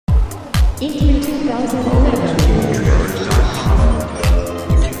in 2011.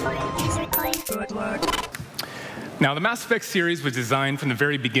 Now, the Mass Effect series was designed from the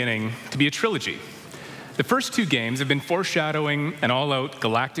very beginning to be a trilogy. The first two games have been foreshadowing an all-out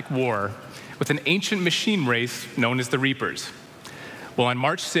galactic war with an ancient machine race known as the Reapers. Well, on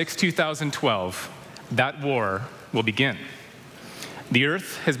March 6, 2012, that war will begin. The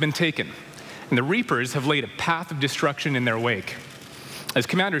Earth has been taken, and the Reapers have laid a path of destruction in their wake. As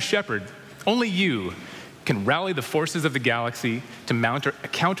Commander Shepard, only you can rally the forces of the galaxy to mount a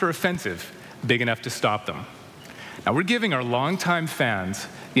counteroffensive big enough to stop them. Now, we're giving our longtime fans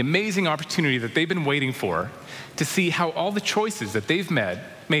the amazing opportunity that they've been waiting for to see how all the choices that they've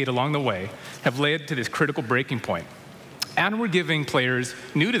made along the way have led to this critical breaking point. And we're giving players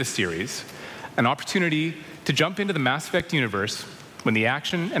new to the series an opportunity to jump into the Mass Effect universe when the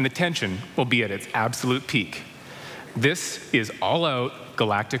action and the tension will be at its absolute peak. This is all-out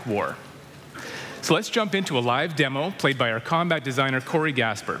galactic war. So let's jump into a live demo played by our combat designer, Corey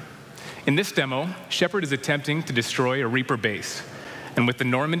Gasper. In this demo, Shepard is attempting to destroy a Reaper base. And with the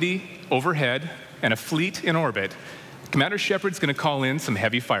Normandy overhead and a fleet in orbit, Commander Shepard's going to call in some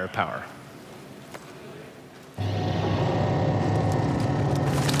heavy firepower.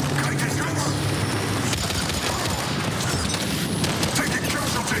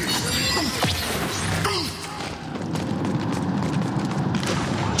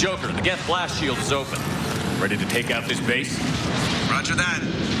 Joker, the Geth blast shield is open. Ready to take out this base? Roger that.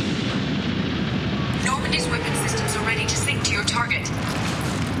 Normandy's weapon systems are ready to sink to your target.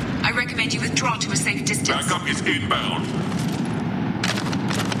 I recommend you withdraw to a safe distance. Backup is inbound.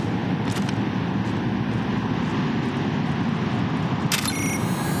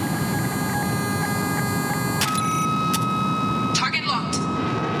 Target locked.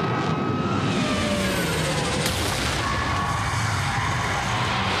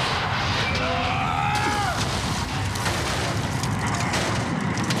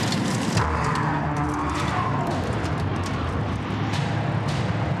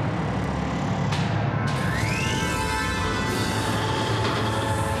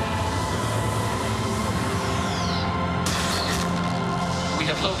 We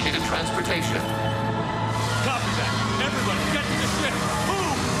have located transportation. Copy that. Everybody, get to the ship.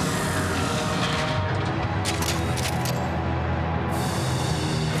 Move!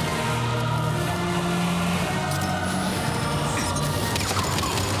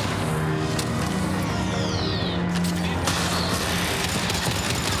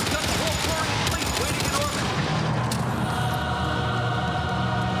 Got the whole Quarian fleet waiting in orbit.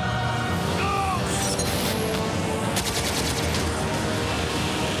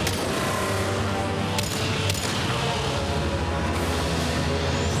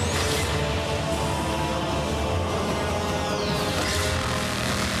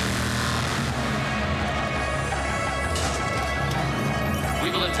 We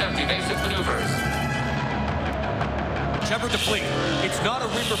will attempt evasive maneuvers. Shepard to fleet. It's not a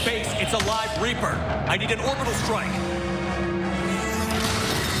Reaper base, it's a live Reaper. I need an orbital strike.